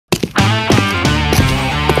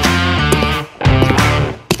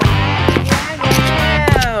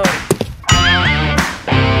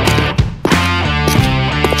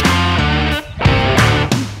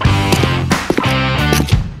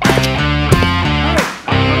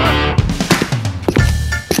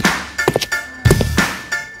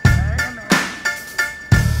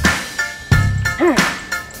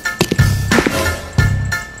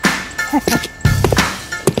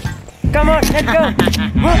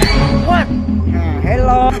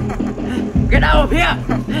Hello. Get out of here.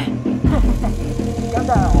 Get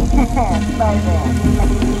down.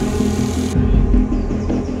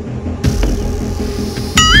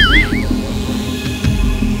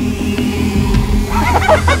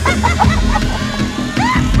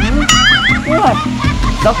 What?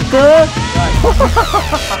 Doctor?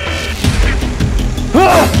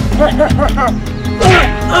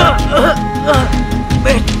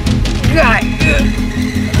 Bad guy.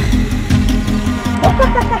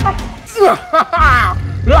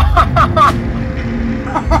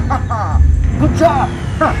 Good job.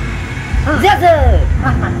 Yes, sir.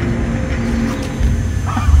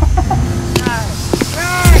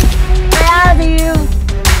 Where are you?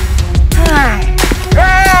 Hi.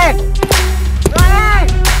 Red. Red.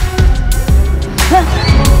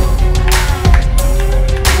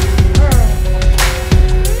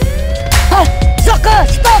 Sucker,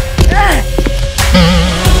 stop!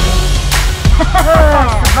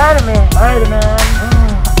 Spider-Man. Spider-Man.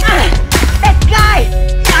 That guy!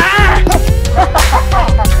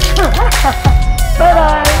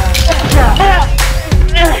 Bye-bye.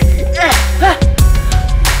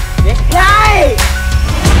 That guy!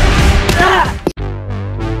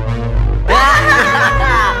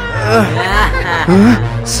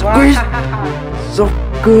 Squeeze!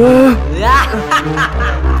 Sucker!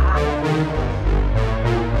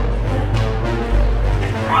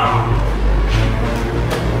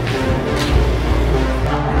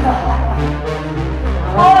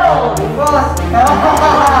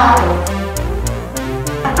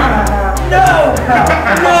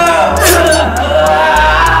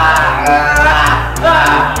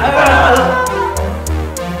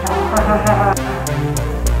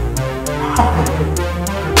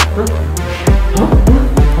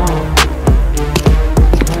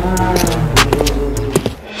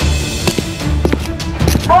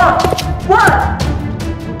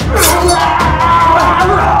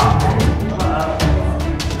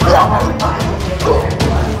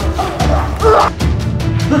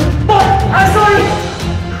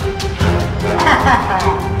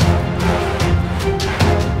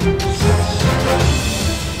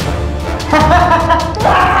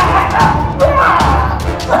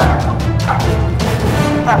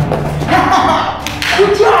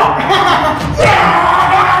 Good job!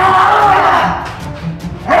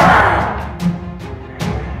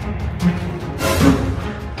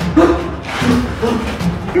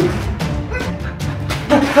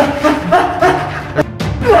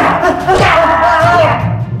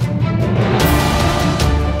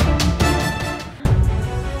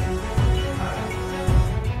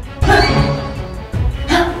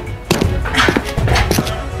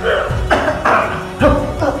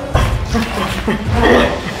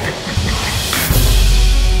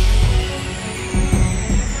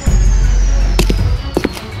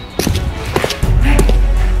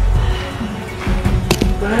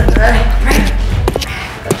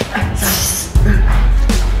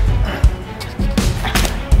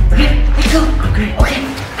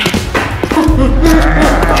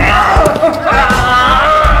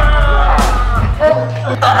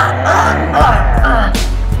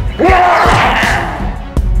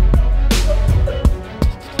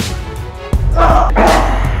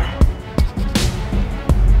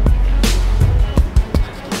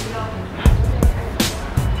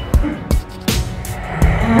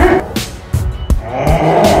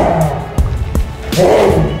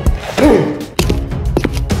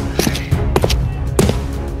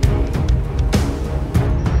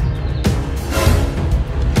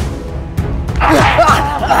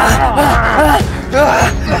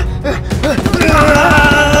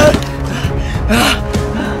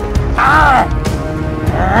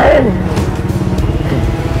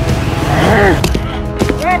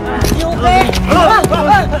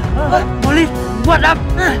 Molly, what up?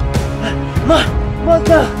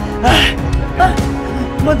 Monster!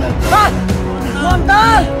 Monster! Monster!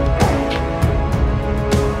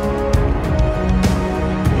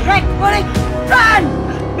 Rick, Molly, run!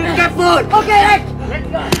 Be careful! Okay, Rick! Let's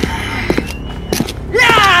go!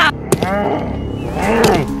 Yeah!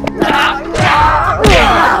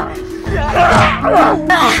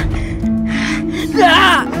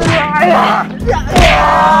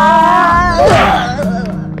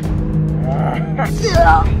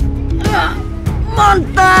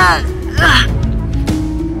 Monster!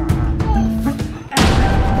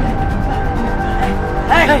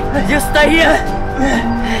 Hey, you stay here!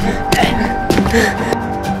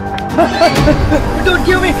 Don't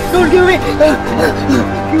kill me! Don't kill me!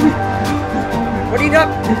 Kill me! What are you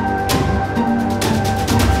doing?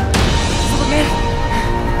 Superman!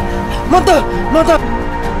 Monster! Monster!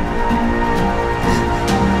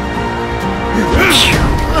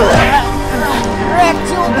 Red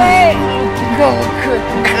to me! Goku!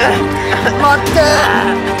 Mother!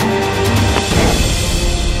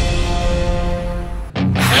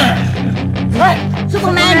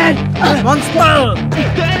 Superman! Monster!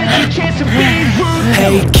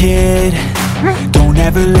 Hey kid, don't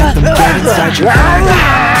ever let them get inside your head.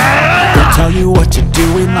 They'll tell you what to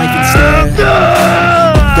do in life instead of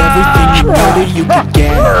everything you know that you could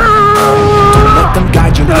get. Don't let them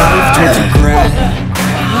guide your life towards regret.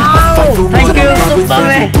 I'll fight for what I love with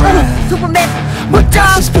every breath. Superman! My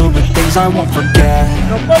past is filled with things I won't forget.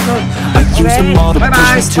 I use them all to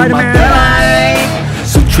push me to my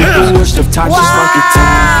best. So treat the worst of times just like a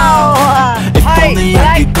test. If only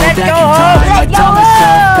I could go back in time, I'd tell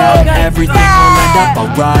myself that everything will end up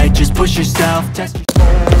alright. Just push yourself, test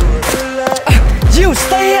You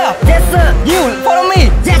stay here! Yes sir! You follow me!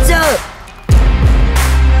 Yes sir!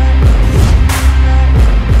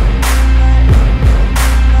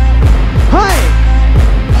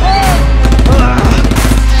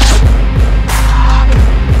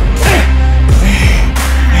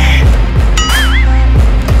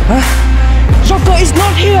 Joker is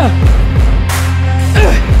not here!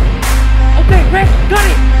 Okay, Red, got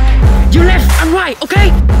it! You left and right,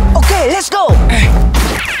 okay? Okay, let's go!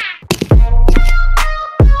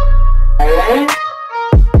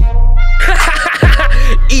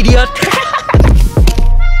 Idiot!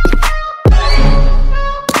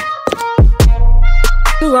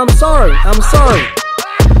 Dude, I'm sorry.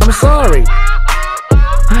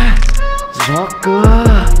 Joker!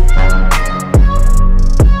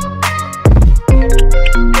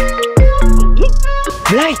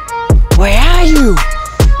 Blake, where are you?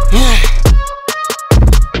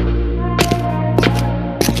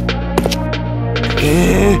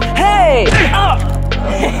 Hey!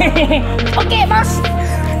 Okay, boss!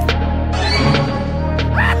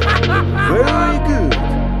 very good.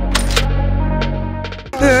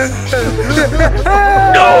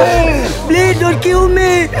 No! Please don't kill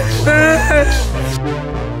me!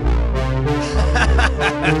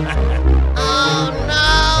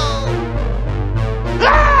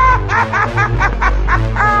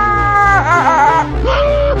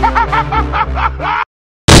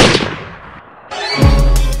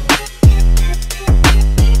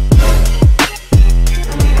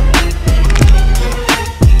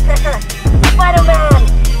 Spider-Man!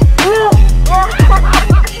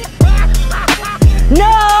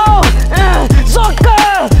 No! Joker!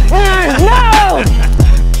 No!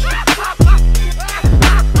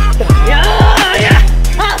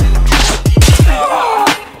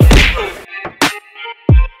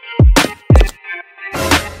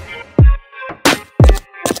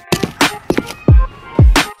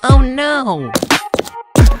 Oh no!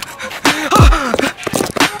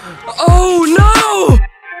 Oh no!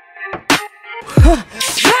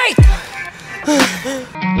 Hey!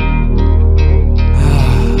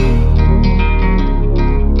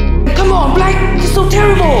 Come on, Black! You're so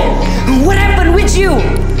terrible! What happened with you?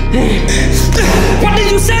 What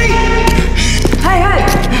did you say? Hey!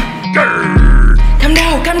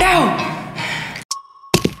 Calm down!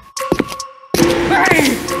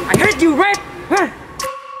 Hey! I heard you, Red!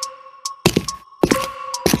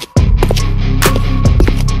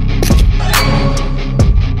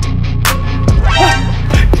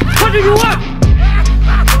 What do you want?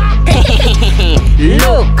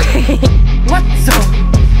 Look! What the?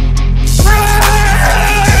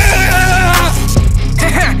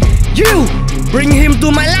 You! Bring him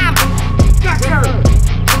to my lab!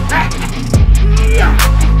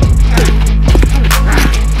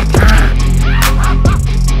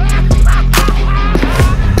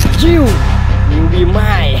 You'll be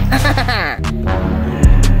mine!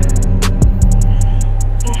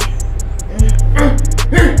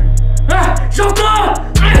 Joker!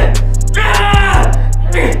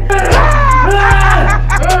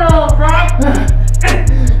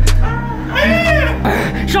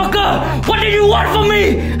 Joker! What did you want from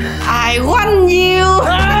me? I want you!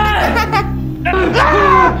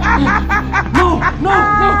 No!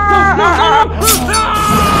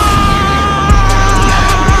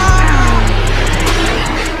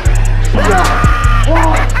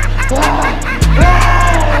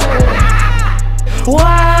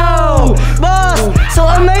 Wow! Boss! So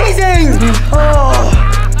amazing! Oh.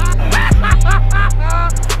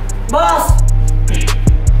 Boss!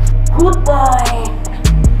 Good boy!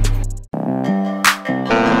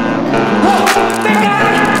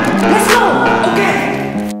 Let's go! Okay!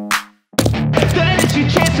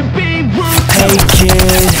 Hey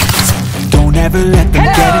kid, don't ever let them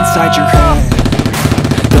get inside your head.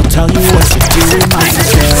 They'll tell you what to do in life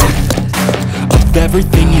instead of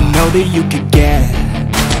everything you know that you could get.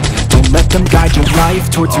 Don't let them guide your life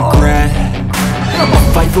towards regret.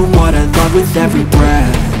 I'll fight for what I love with every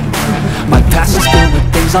breath. My past is filled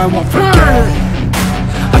with things I won't forget.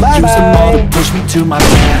 I use them all to push me to my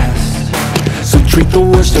best. So treat the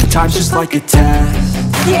worst of times just like a test.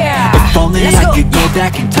 Yeah. If only I could go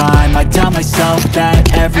back in time, I'd tell myself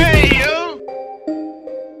that everything. Hey, you!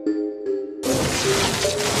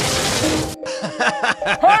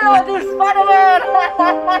 Hello, this Spider-Man!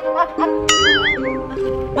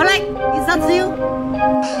 Malek, is that you?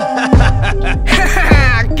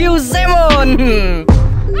 Kill Zemon!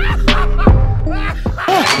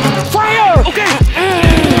 Fire! Okay!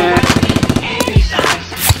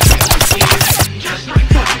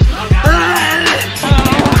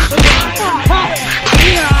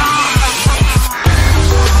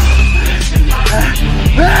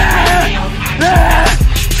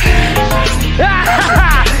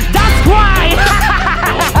 That's why!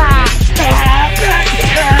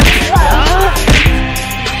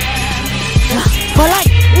 Malek,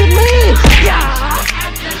 with me!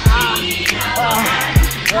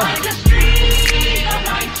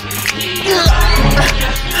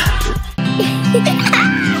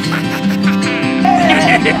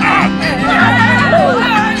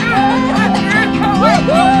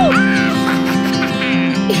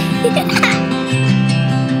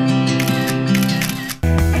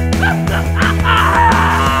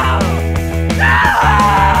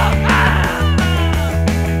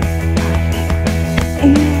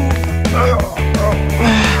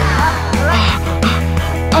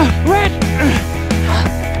 Red!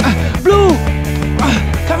 Blue!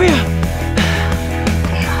 Come here!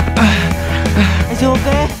 Is you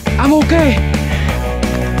okay? I'm okay!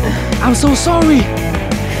 I'm so sorry!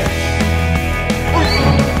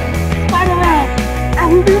 Spider-Man, I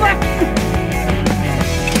will be back!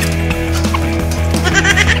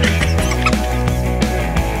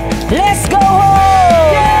 Let's go home!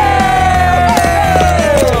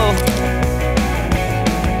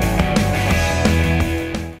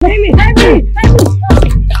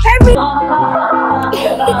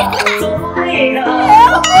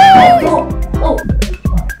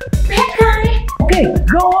 Okay,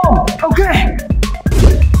 go home! Okay!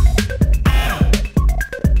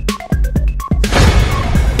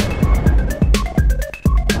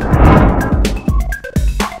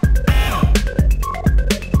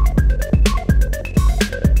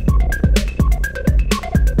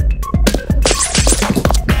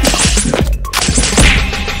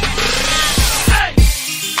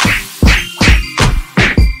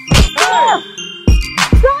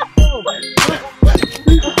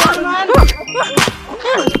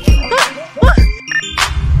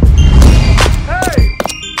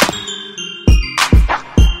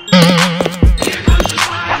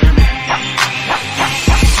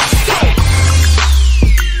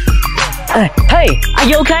 Hey, are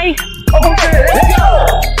you okay? Okay, let's go!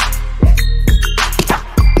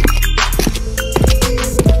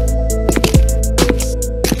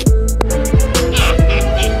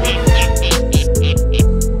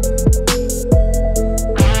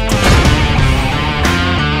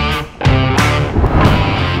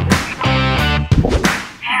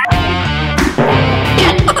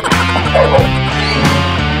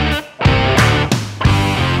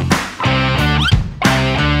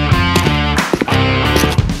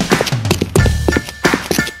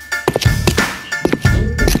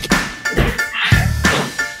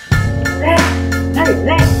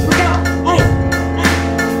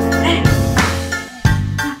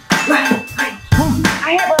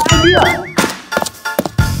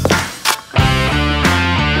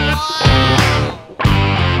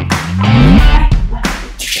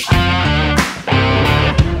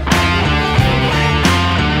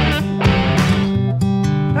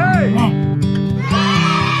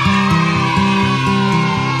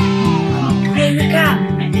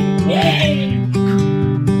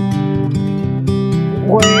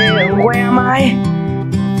 Where am I?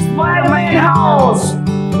 Spider-Man house!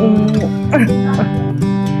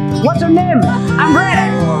 What's your name? I'm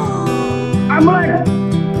Red! I'm Black!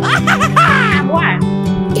 What?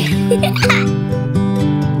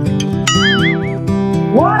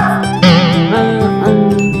 What?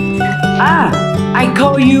 I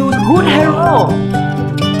call you good hero!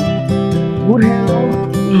 Good hero?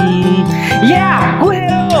 Yeah, good hero!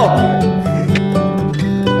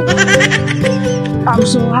 I'm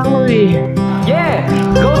so hungry. Yeah,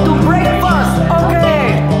 go to breakfast. Okay.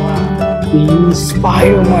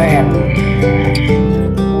 Spider-Man.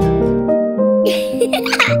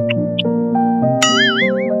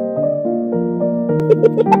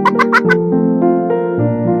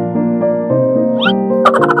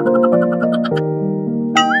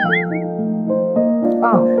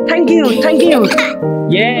 thank you.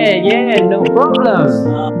 Yeah, no problem.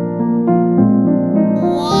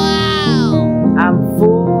 Wow. I'm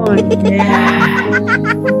full.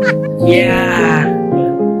 Yeah.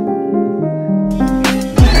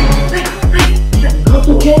 Go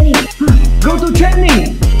to training. Go to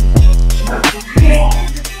training.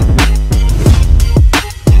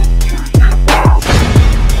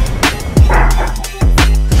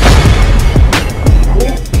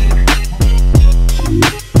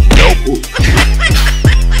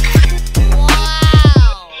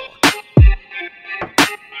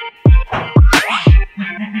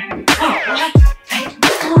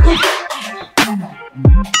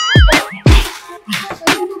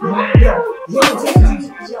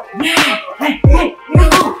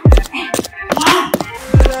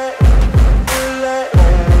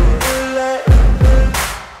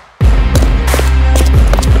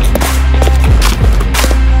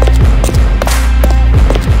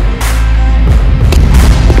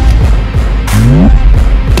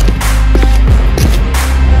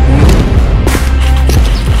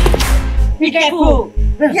 Be careful.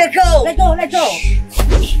 Let go. Let go.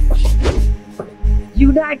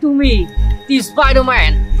 You die to me, this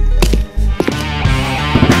Spider-Man.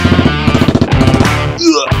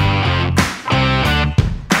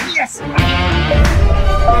 Yes.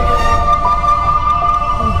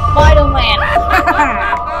 Spider-Man.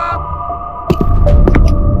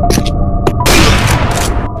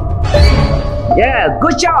 Yeah,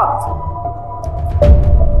 good job.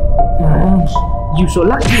 You so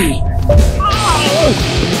lucky.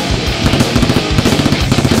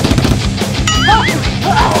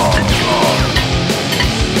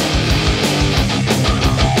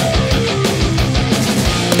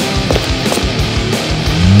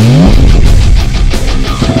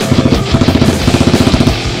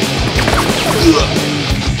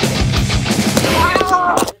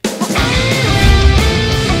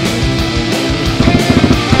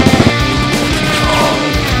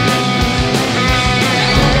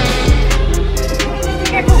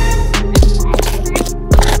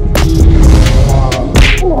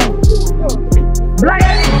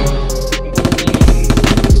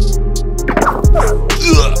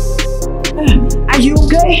 Are you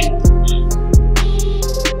okay?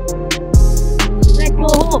 Let go.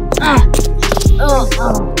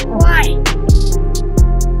 Why?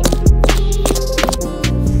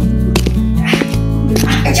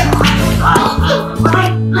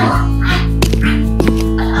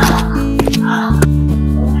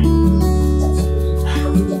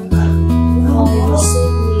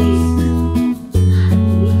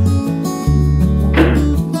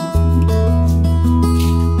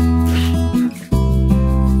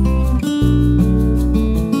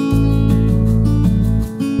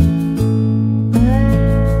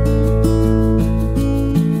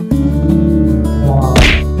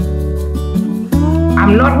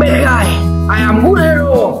 I'm not bad guy. I am good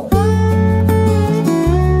hero.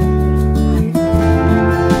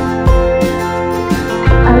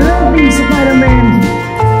 I love you, Spider-Man.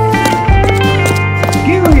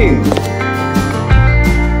 Kill him.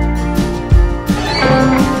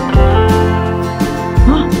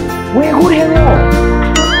 Huh? We're good hero.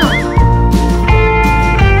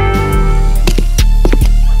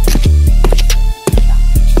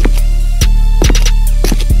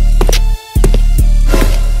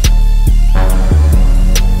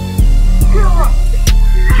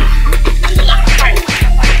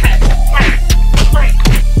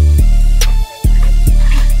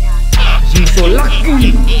 So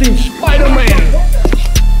lucky, Team Spider-Man.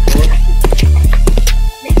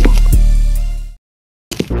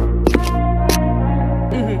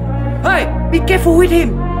 Hey, be careful with him.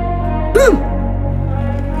 Boom.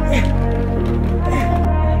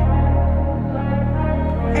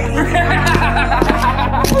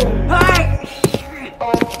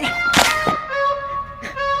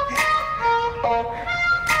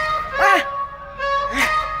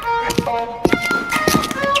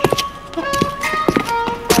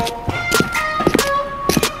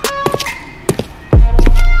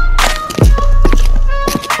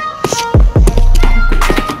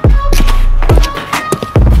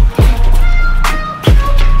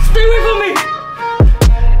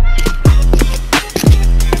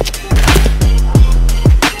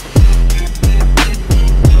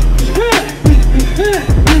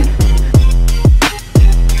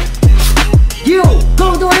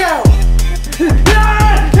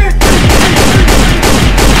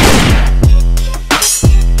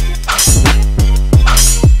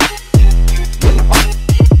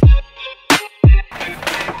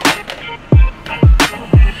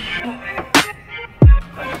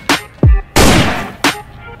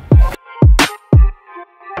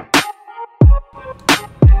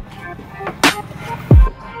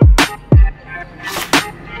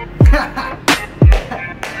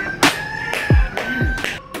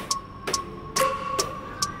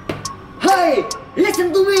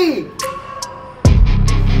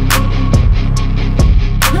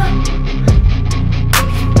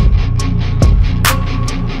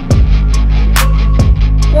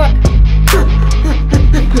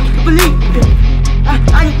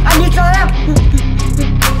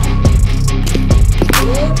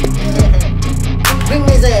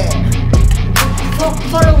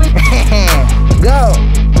 Go!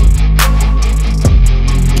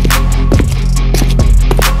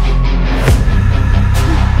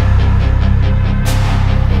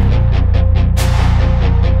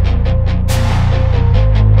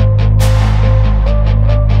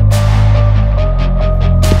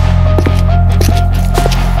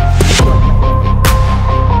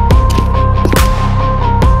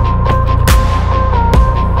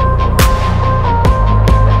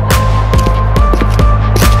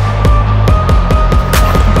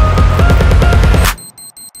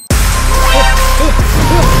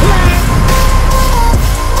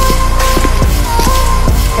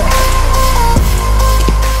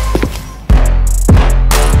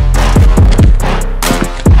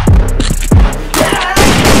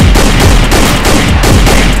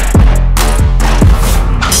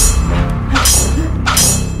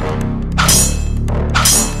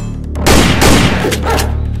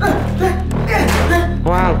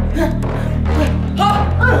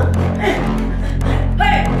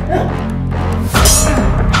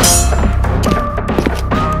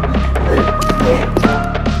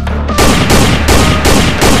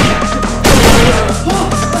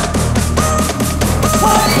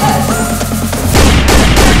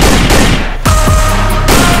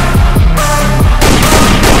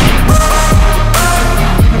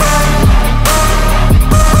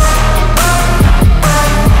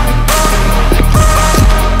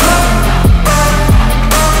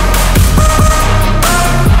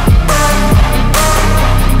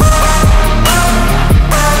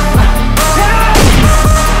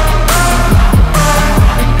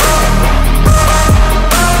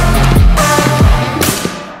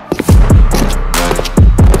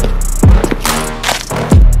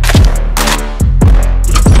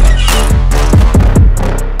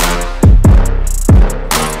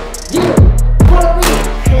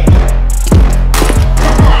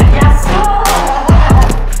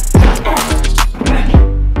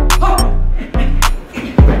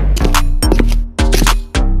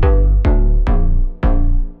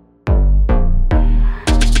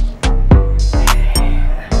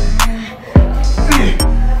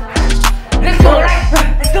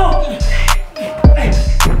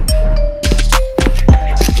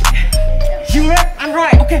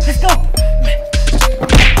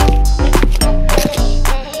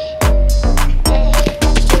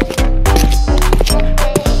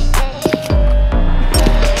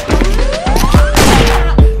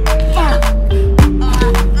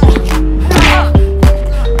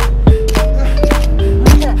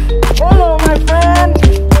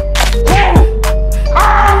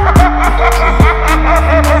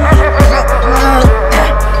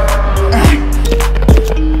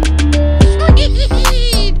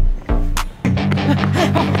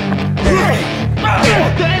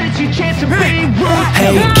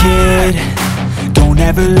 Hey kid, don't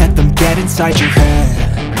ever let them get inside your head.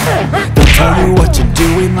 They'll tell you what to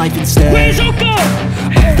do in life instead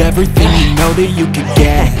of everything you know that you could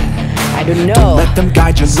get. I don't know. Don't let them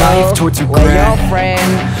guide your life towards regret. Your friend.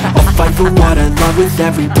 I'll fight for what I love with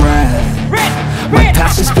every breath. My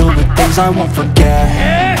past is filled with things I won't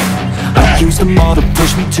forget. I use them all to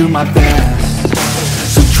push me to my best.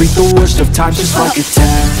 So treat the worst of times just like a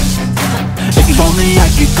test. If only I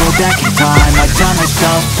could go back in time, I'd tell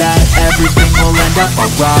myself that everything will end up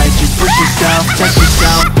alright. Just push yourself, test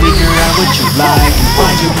yourself, figure out what you like, and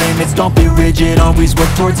find your limits, don't be rigid, always work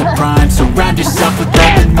towards a prime. Surround yourself with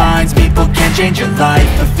open minds, people can change your life.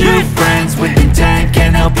 A few friends with intent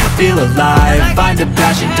can help you feel alive. Find a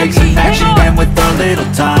passion, take some action, and with a little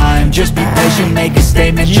time, just be patient, make a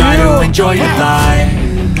statement, try to enjoy your life.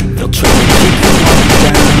 They'll try to keep you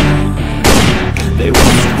down. They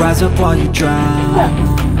wanna rise up while you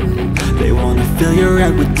drown. They wanna fill your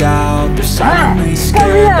head with doubt. They're silently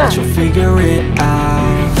scared that you'll figure it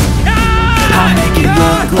out. I'll make it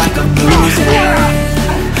look like I'm losing,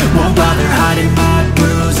 won't bother hiding my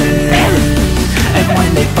bruises. And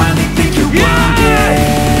when they finally think you're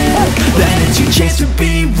wounded, then it's your chance to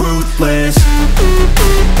be ruthless.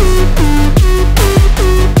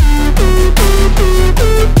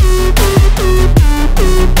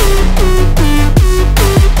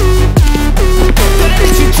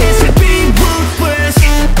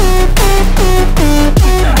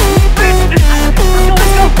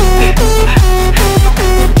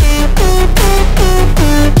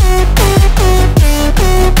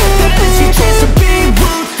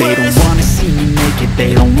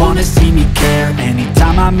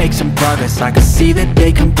 Make some progress, I can see that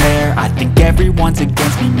they compare. I think everyone's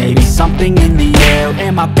against me, maybe something in the air.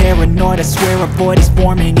 Am I paranoid? I swear a void is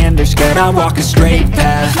forming and they're scared I walk a straight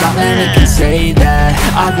path. Not many can say that.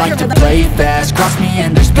 I like to play fast, cross me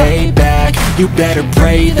and there's payback. You better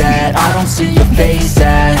pray that I don't see your face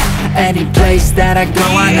at any place that I go.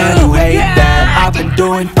 I know you hate that. I've been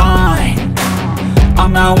doing fine,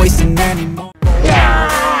 I'm not wasting any more.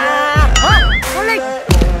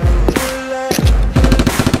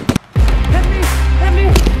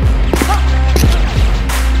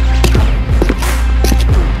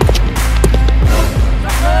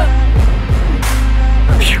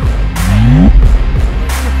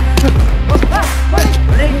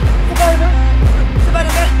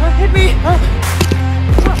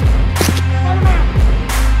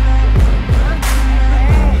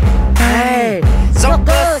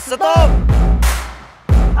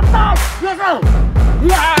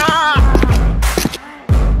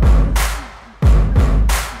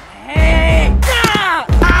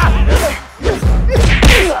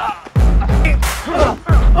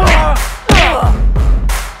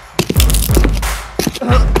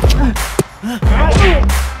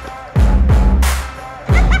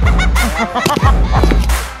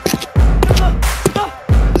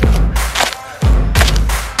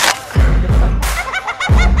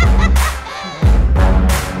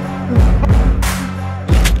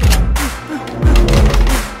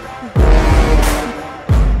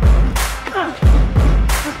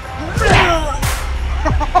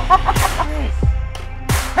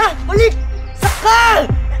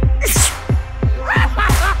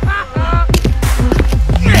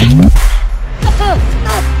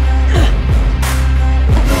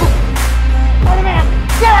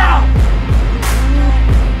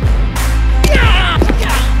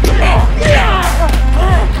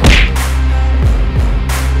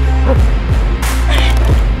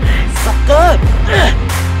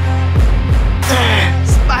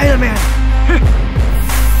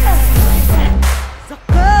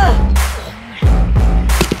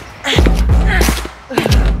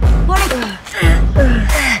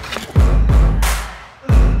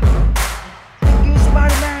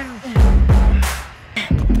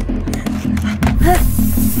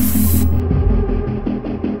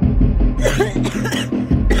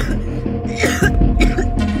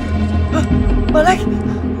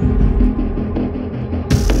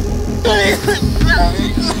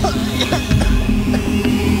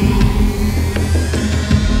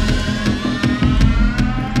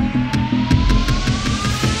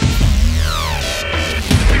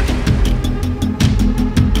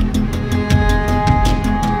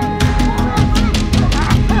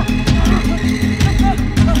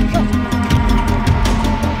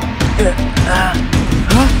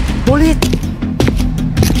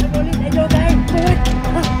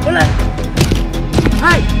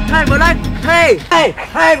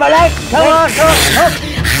 Hey, Black! Come on, Black!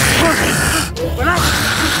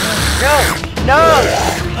 No!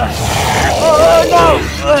 Oh, no!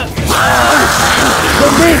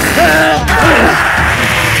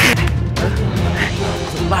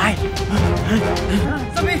 Bye!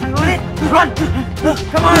 Run!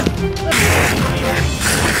 Come on!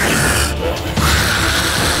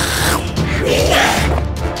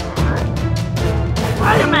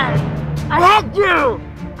 Spider-Man! I hate you!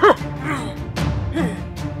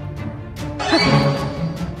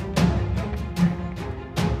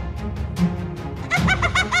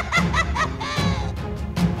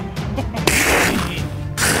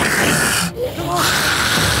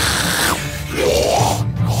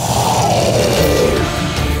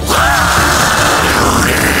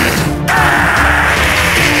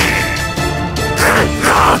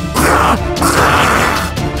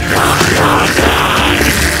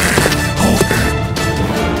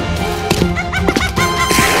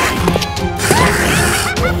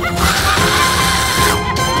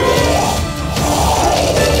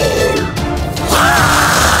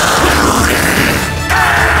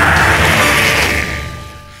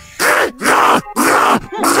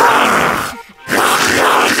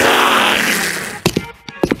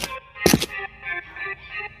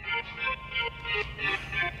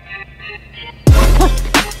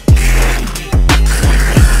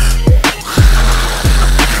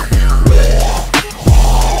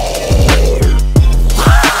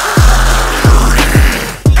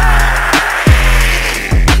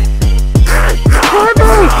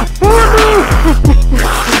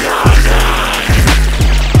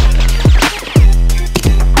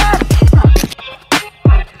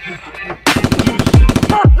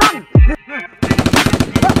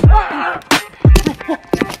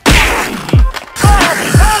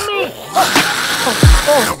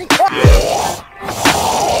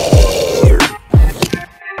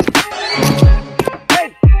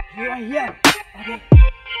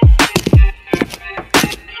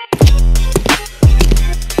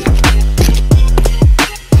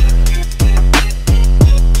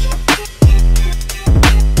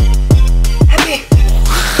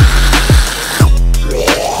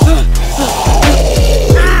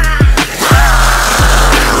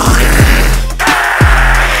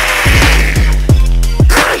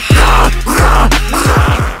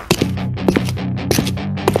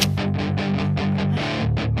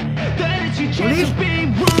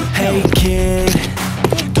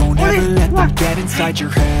 inside your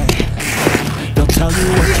head. They'll tell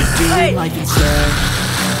you what to do in life instead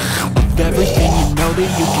of everything you know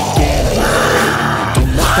that you can get.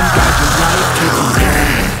 Don't let them guide your life to the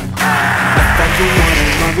end. Affect you what I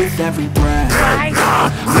love with every breath.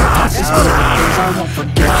 Your past is full of things I won't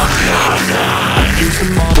forget. I use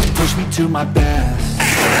them all to push me to my best.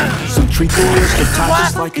 So treat the worst of time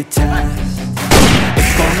just like a test.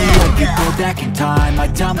 If only I could go back in time, I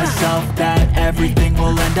tell myself that everything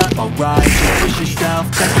will end up alright. Just push yourself,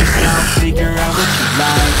 test yourself, figure out what you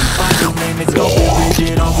like, and find your limits, don't be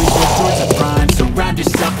rigid, always work towards a prime. Surround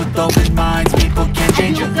yourself with open minds, people can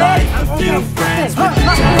change your life. A few friends with the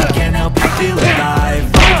time can help you feel alive.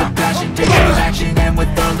 Find the passion, take some action, and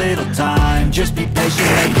with a little time, just be patient,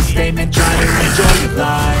 make a statement, try to enjoy your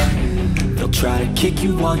life. They'll try to kick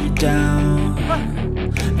you while you're down.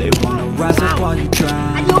 They wanna rise up while you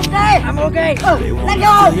drown. Are you okay? I'm okay. Let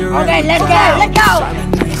go. Okay, let go. Let go.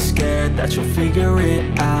 Silently scared that you'll figure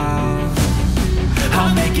it out.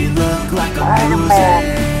 I'll make it look like I'm losing.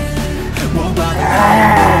 Won't bother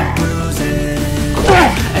I'm bruising.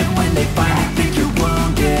 And when they finally think you're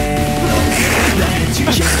wounded, then it's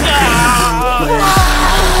your chance to feel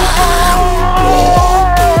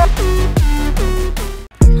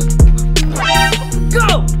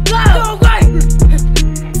Go! Go away!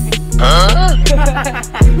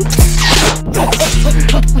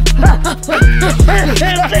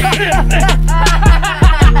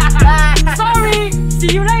 Sorry!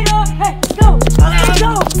 See you later! Hey, go!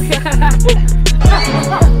 Go!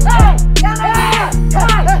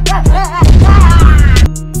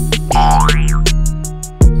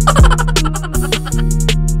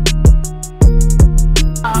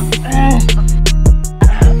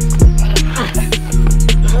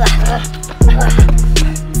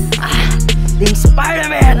 Team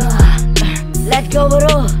Spider-Man! Let go,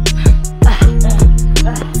 bro!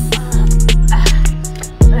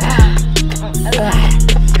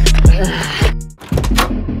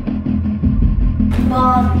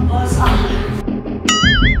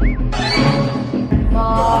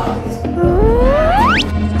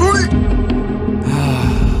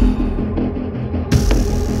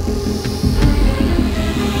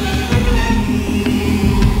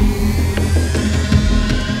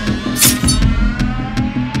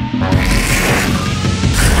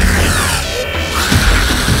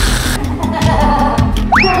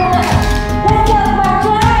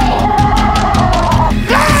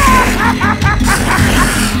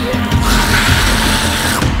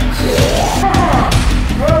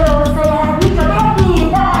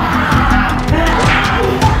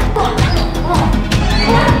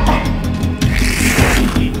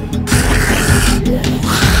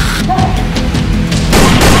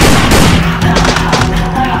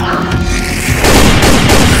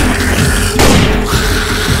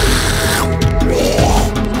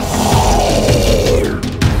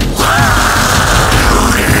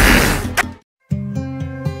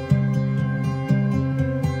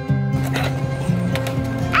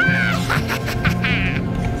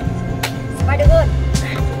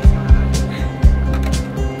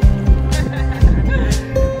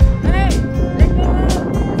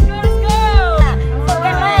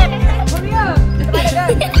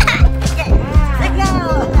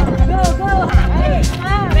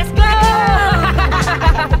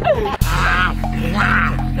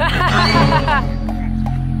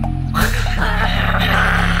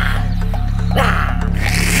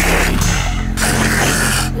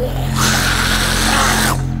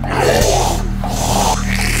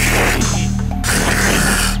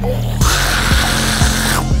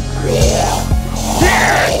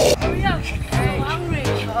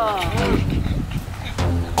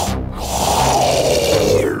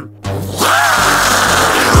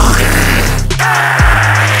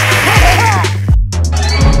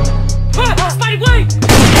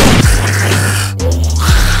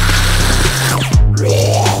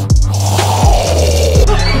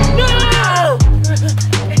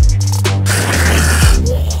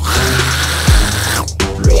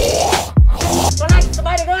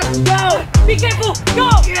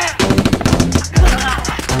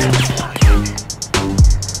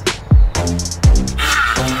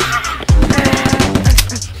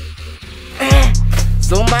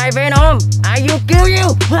 So my Venom, I will kill you!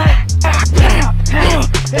 Spider-Man!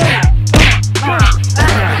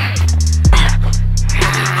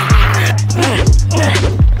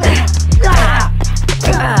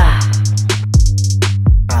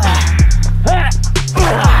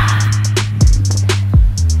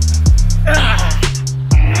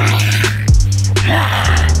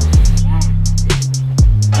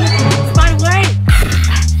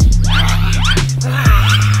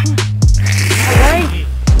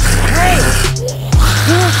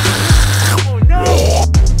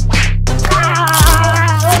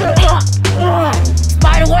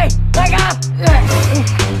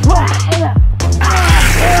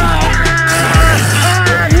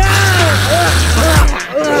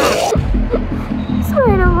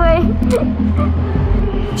 way.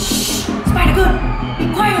 Shh! Spider Girl, be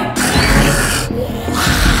quiet!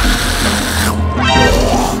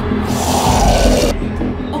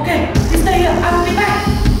 Okay, you stay here. I will be back.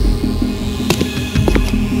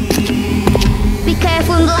 Be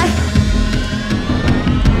careful in life.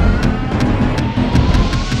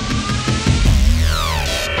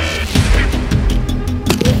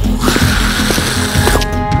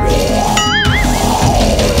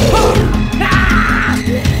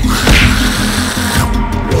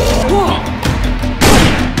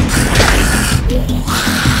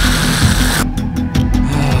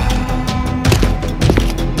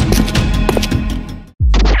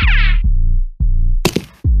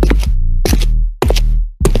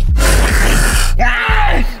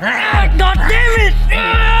 God damn it!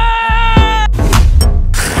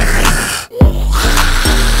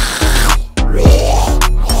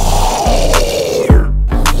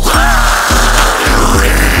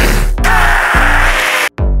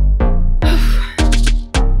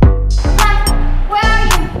 Where are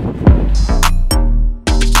you?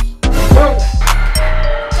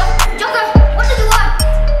 Joker, what do you want?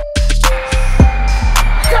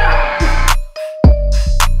 Shut up!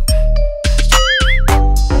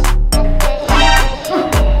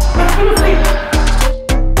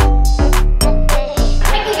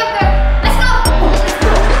 Thank you, Joker. Let's go.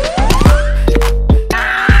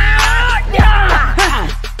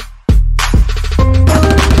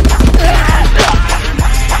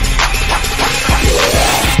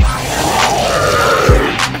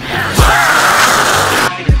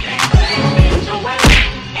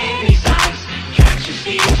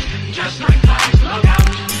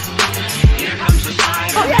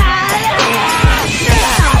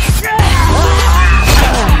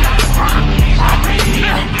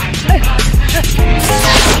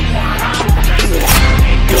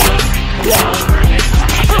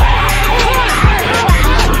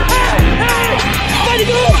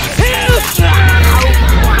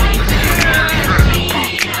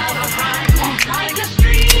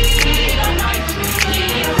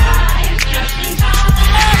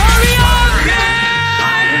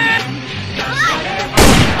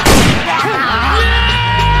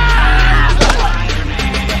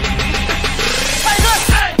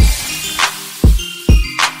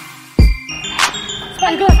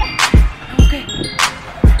 Spider Girl, I'm okay.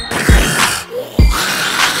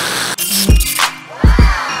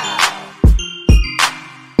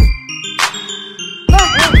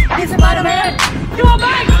 It's Spider-Man! You are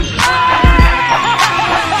back!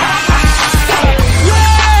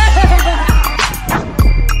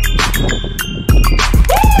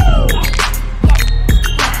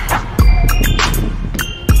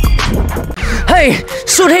 Hey,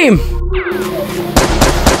 shoot him!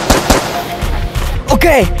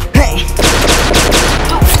 Okay, hey!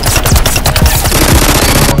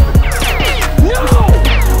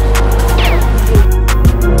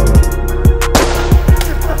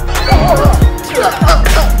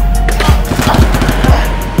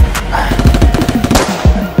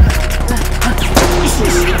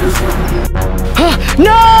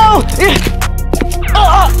 No!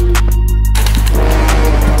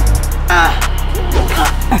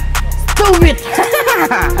 Stupid!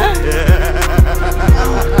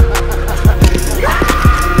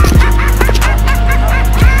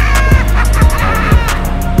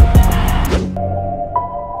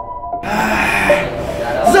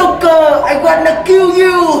 Joker, I wanna kill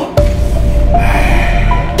you!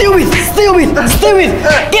 Stupid!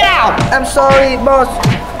 Get out! I'm sorry, boss.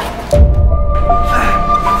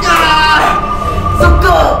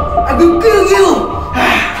 Joker, I will kill you!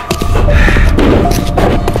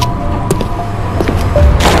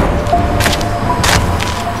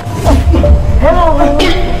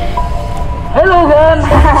 Hello, Gun!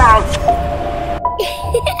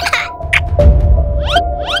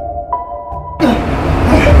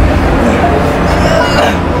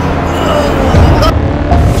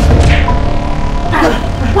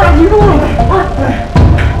 What are you doing?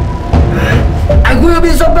 I will be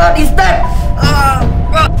so bad instead!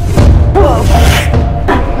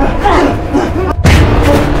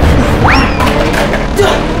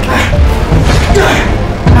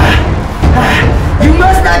 You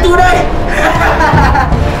must die today!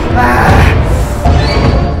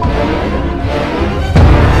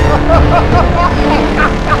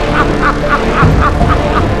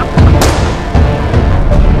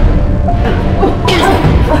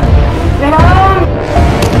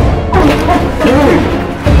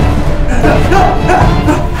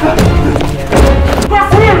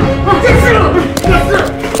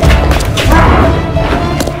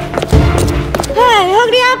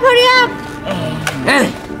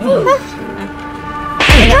 Come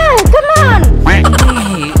on!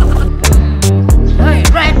 Hey,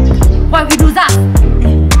 Red, why we do that?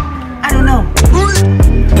 I don't know.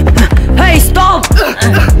 Hey, stop!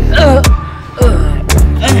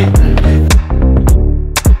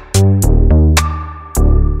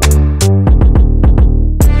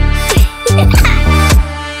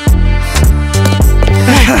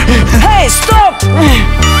 Hey, stop!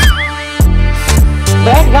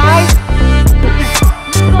 Bad guy.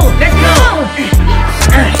 Let's go!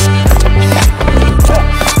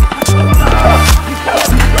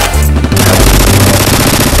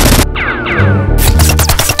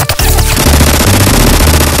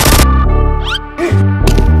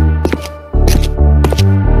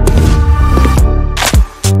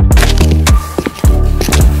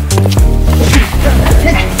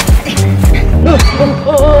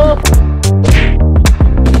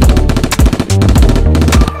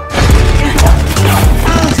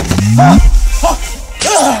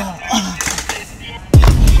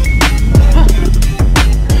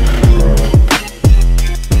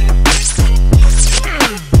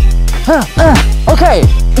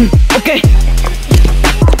 Okay.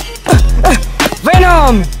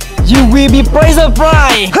 Venom, you will be prison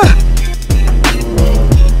fry.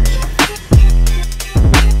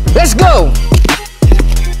 Let's go.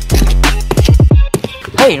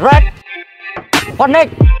 Hey, Rat. What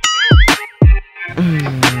next?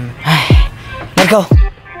 Let's go.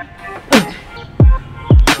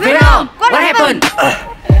 Venom, what happened?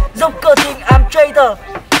 Joker think I'm traitor.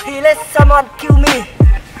 He let someone kill me.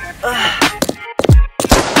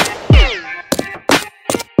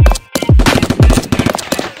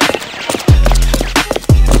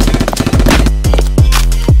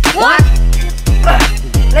 What?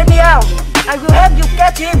 Let me out. I will help you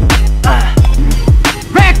catch him.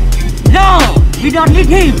 Red, no, we don't need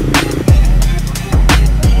him.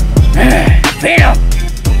 Venom,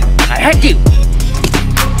 I hate you.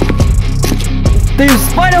 Team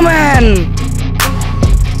Spider-Man,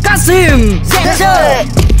 catch him. Yes, sir.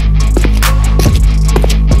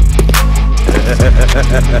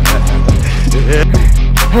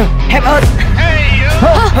 Help us.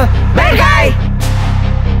 Bad guy.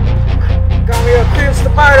 Come here, kill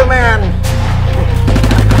Spider-Man.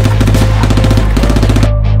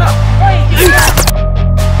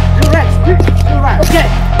 Okay.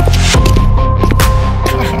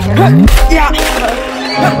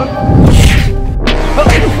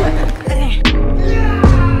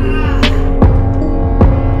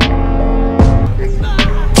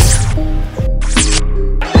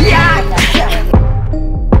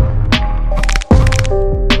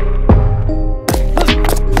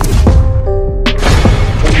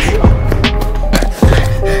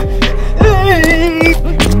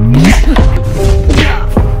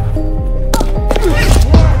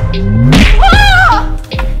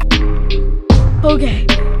 Okay.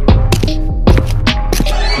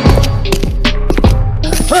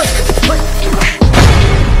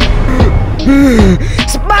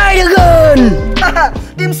 Spider-Gun!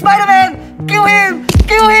 Team Spider-Man, kill him!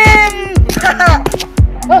 Kill him!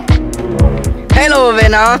 Hello,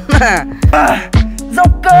 Venom.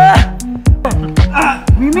 Joker!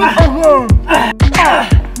 We meet again.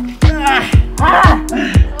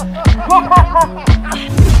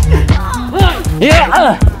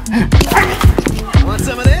 Yeah. Want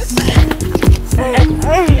some of this?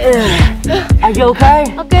 Are you okay?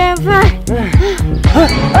 Okay, I'm fine.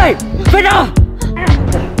 Hey, Venom!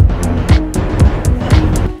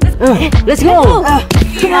 Let's go.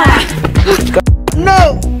 Come on.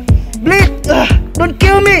 No! Bleed! Don't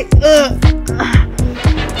kill me!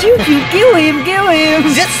 Kill him! Kill him!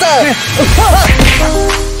 Yes, sir.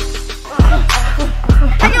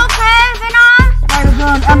 Are you okay, Venom?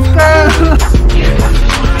 Spider-Man, I'm scared!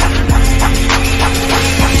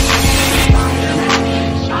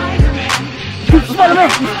 Spider-Man!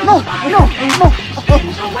 No! No! No!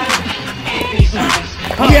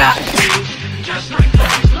 Yeah.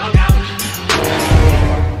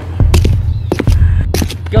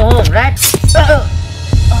 Go home, Rat.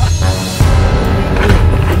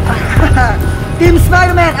 Team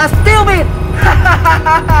Spider-Man are still me!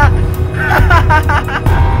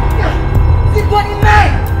 Xin quân in này!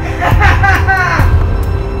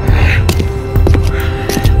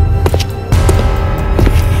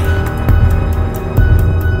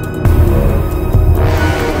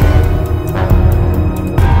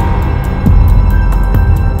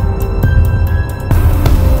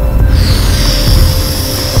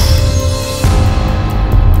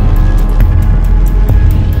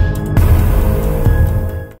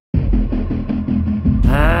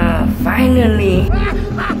 Finally.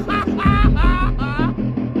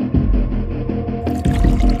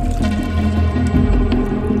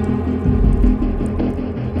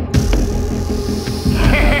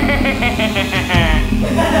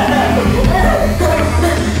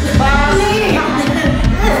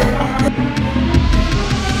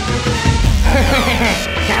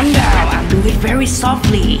 very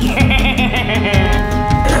softly.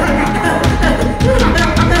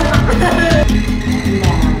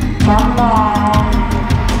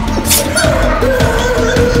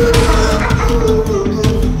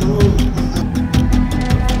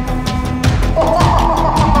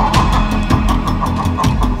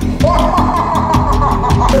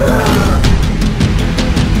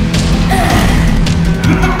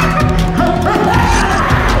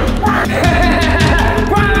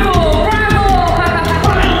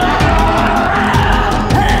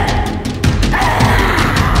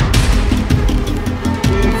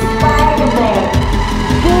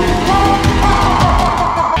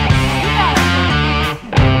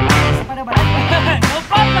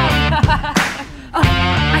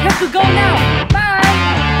 To go now. Bye.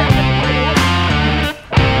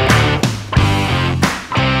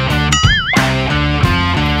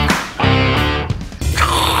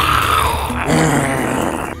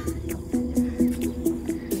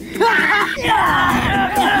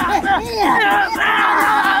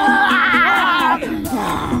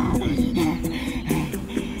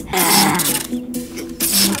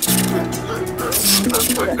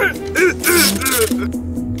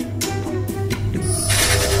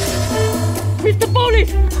 Mr.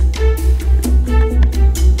 Police!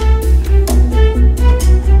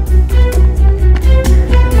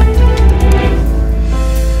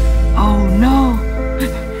 Oh no!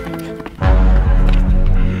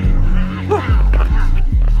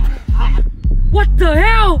 What the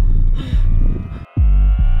hell?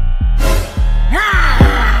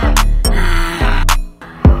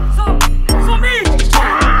 So me!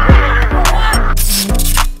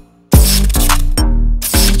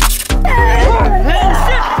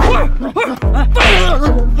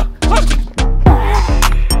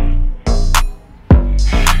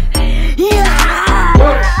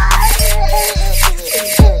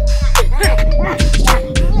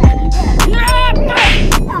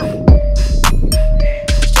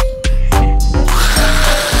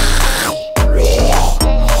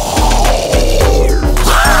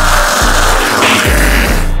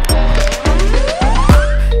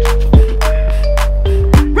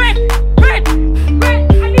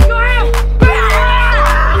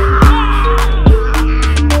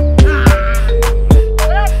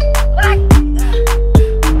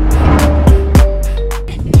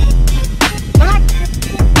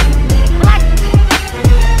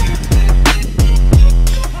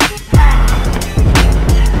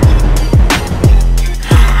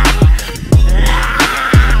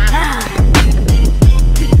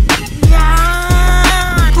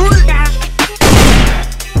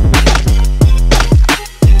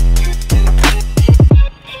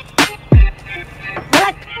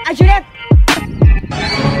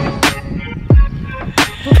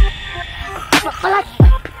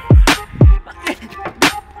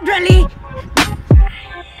 Really?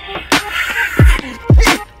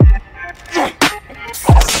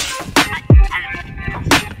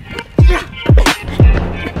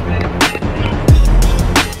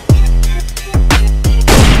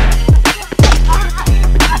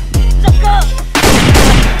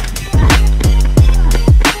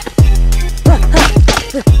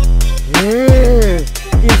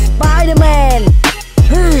 Spider-Man!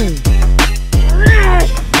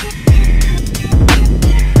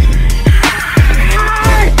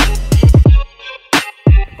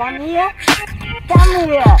 Come here. Come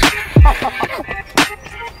here.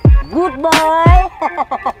 Good boy.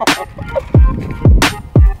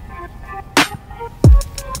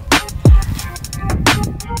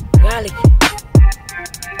 Garlic.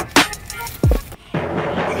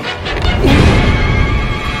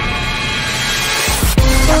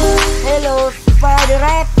 Hello,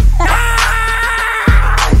 Spider-Rat.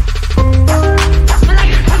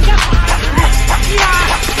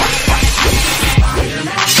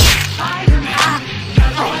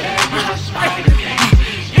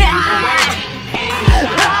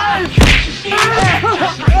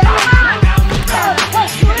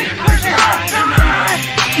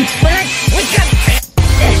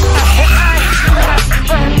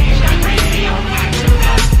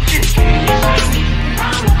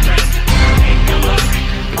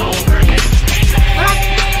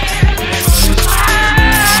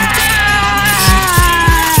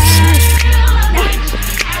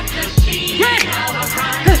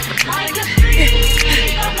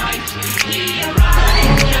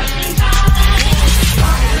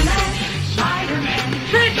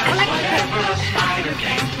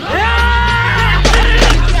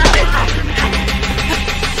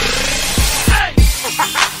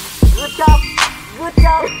 Good job.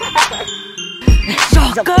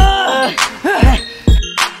 Soccer!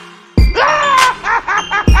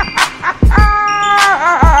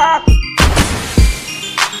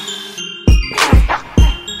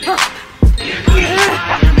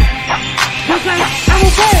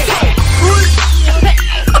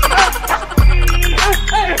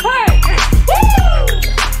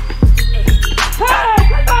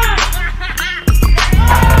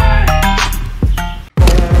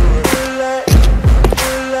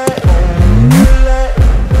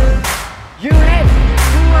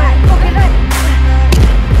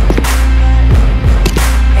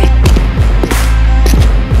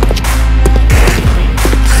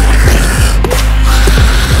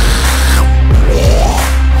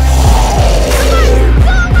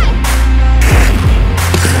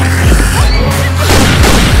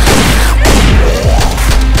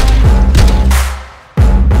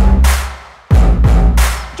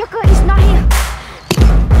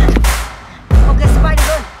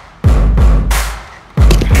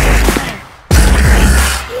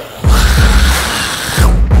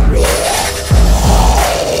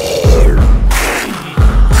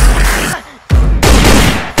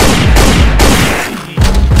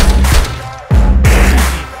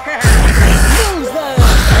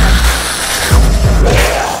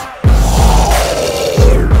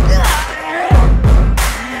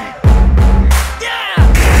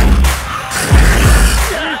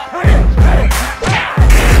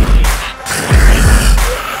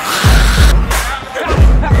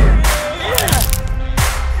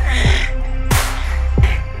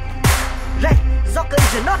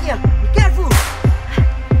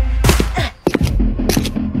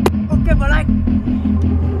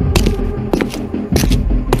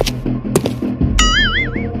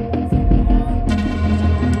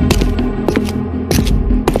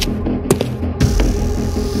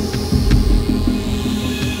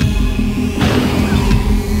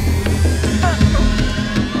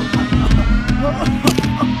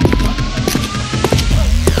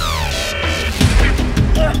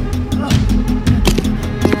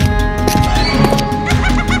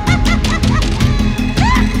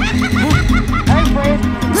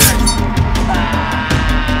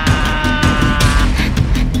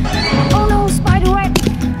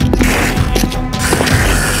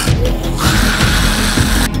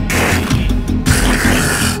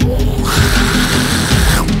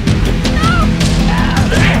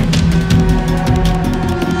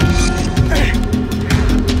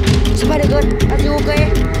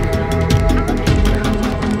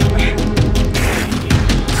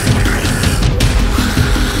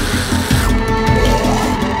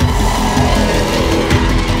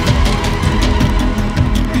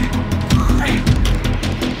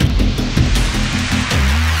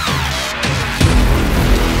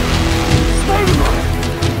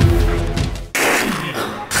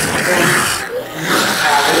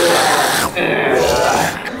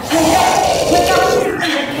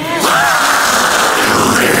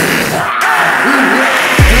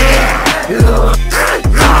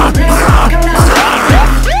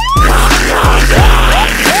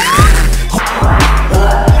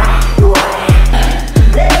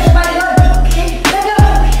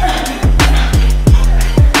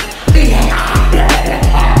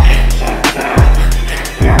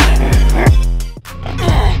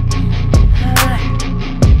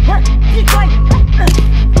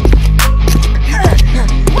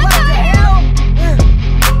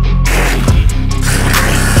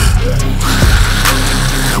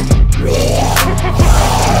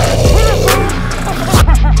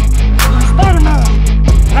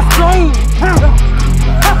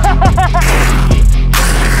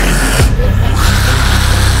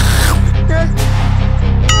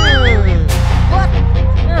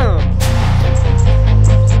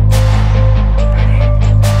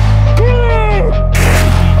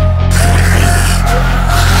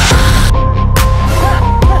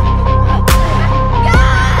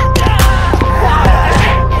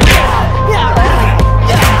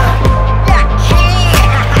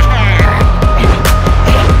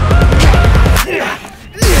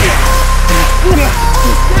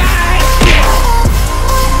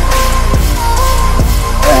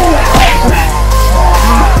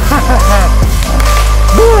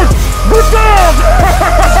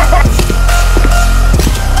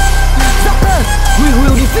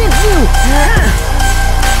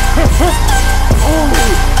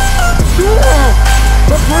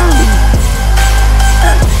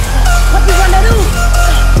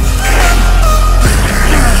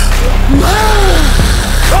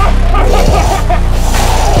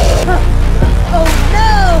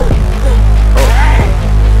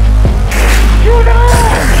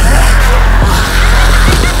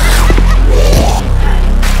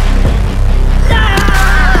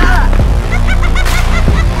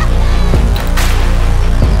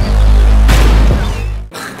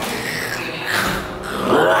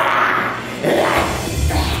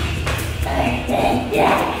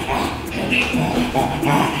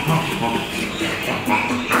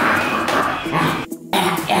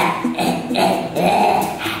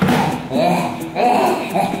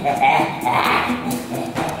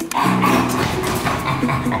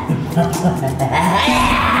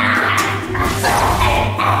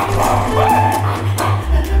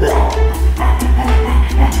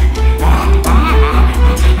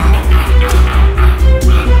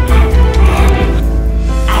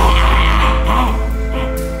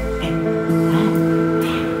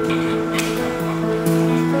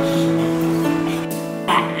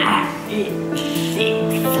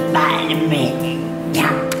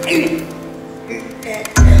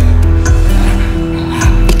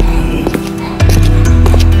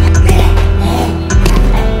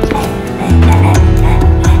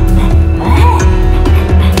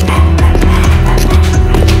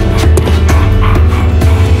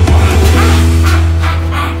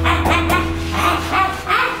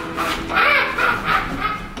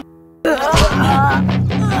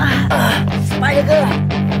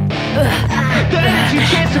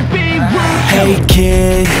 Hey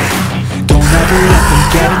kid, don't ever let them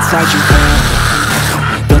get inside your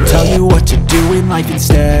head. They'll tell you what to do in life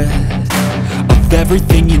instead of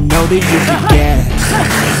everything you know that you could get.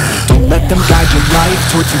 Don't let them guide your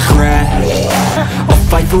life towards regret. I'll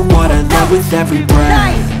fight for what I love with every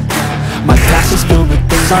breath. My past is filled with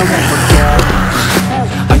things I won't forget.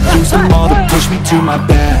 I use them all to push me to my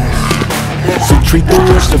best. So treat the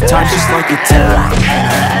worst of times just like a test.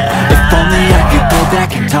 If only I could go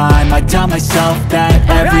back in time, I'd tell myself that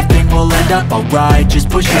everything will end up alright. Just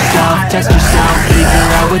push yourself, test yourself, figure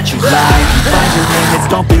out what you like. Find your limits,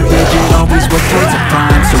 don't be rigid, always work towards a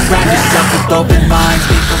climb. Surround yourself with open minds.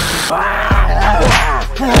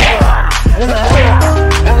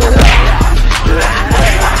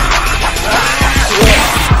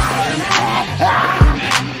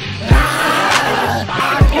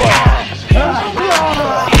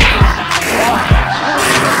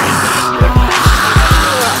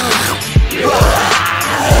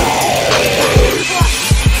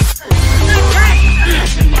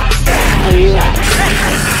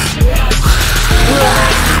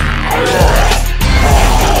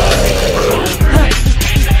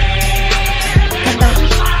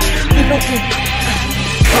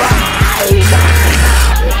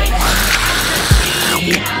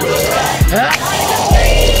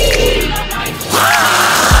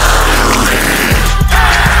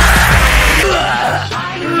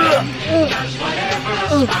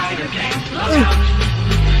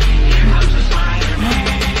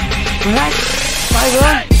 Alright, bye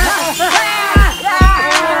girl.